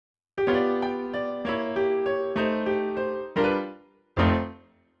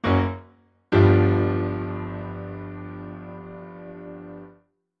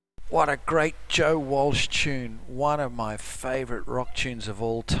What a great Joe Walsh tune, one of my favourite rock tunes of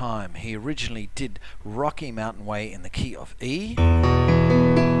all time. He originally did Rocky Mountain Way in the key of E, but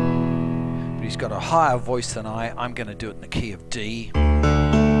he's got a higher voice than I'm going to do it in the key of D.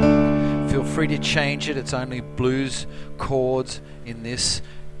 Feel free to change it, it's only blues chords in this: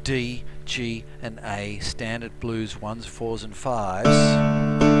 D, G and A, standard blues 1s, 4s and 5s.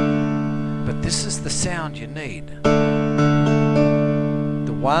 But this is the sound you need.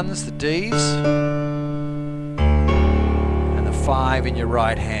 The 1s, the Ds, and the 5 in your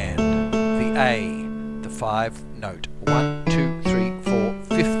right hand. The A, the 5 note. 1, 2, 3, 4,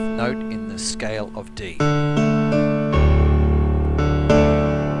 5th note in the scale of D.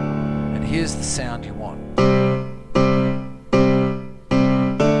 And here's the sound you want.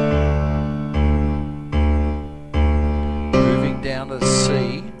 Moving down to the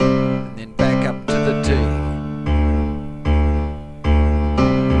C, and then back up to the D.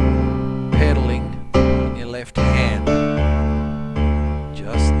 Left hand,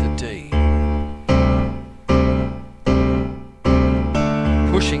 just the D.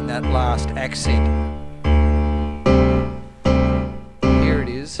 Pushing that last accent. Here it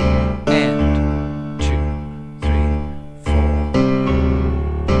is, and 2, 3, 4.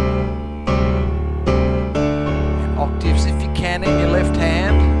 And octaves if you can in your left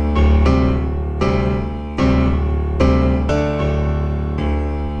hand.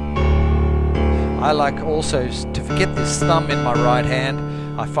 I like also to forget this thumb in my right hand.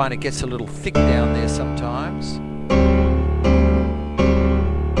 I find it gets a little thick down there sometimes.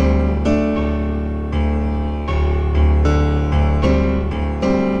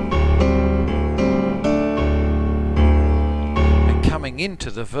 And coming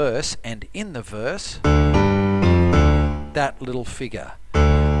into the verse, and in the verse, that little figure. D,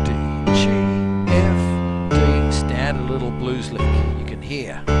 G, F, D, standard little blues lick you can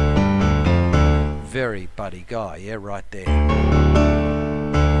hear. Very Buddy Guy, yeah, right there.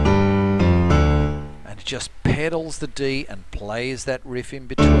 And it just pedals the D and plays that riff in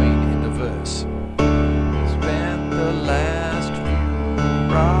between in the verse. Spent the last few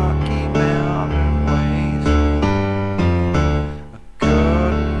Rocky Mountain ways, I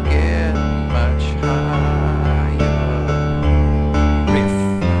couldn't get much higher. Riff,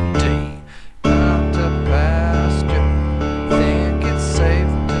 D, out to pasture, think it's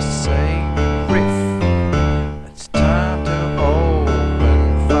safe to say.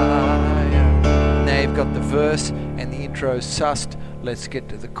 Got the verse and the intro sussed. Let's get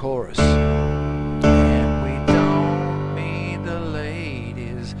to the chorus. And we don't mean the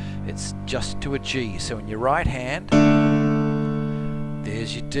ladies, it's just to a G. So in your right hand,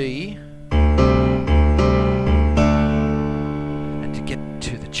 there's your D, and to get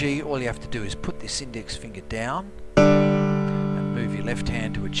to the G, all you have to do is put this index finger down and move your left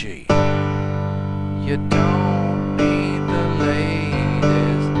hand to a G. You don't need the ladies,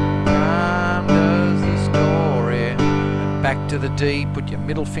 back to the D, put your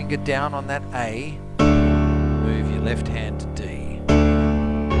middle finger down on that A, move your left hand to D.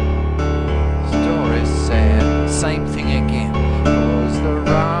 Story's sad, same thing again, goes the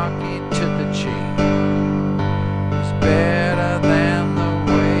Rocky to the G, is better than the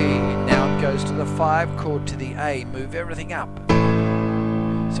way. Now it goes to the 5 chord to the A, move everything up.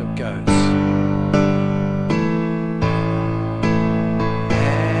 So it goes.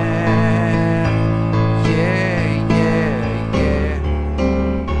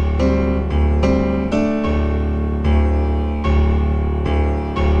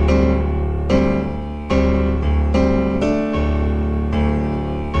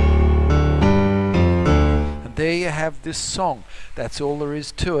 There you have this song. That's all there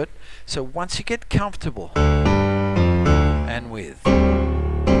is to it. So once you get comfortable and with, well,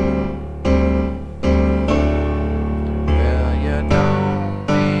 you don't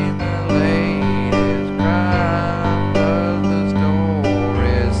need the ladies cry, but the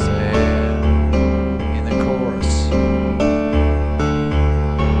story's sad in the chorus.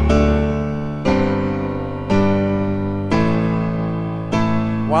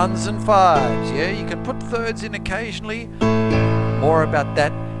 Ones and 5s, yeah, you can put 3rds in occasionally. More about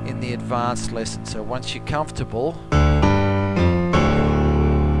that in the advanced lesson. So once you're comfortable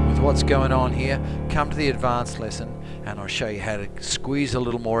with what's going on here, come to the advanced lesson and I'll show you how to squeeze a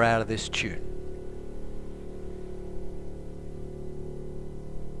little more out of this tune.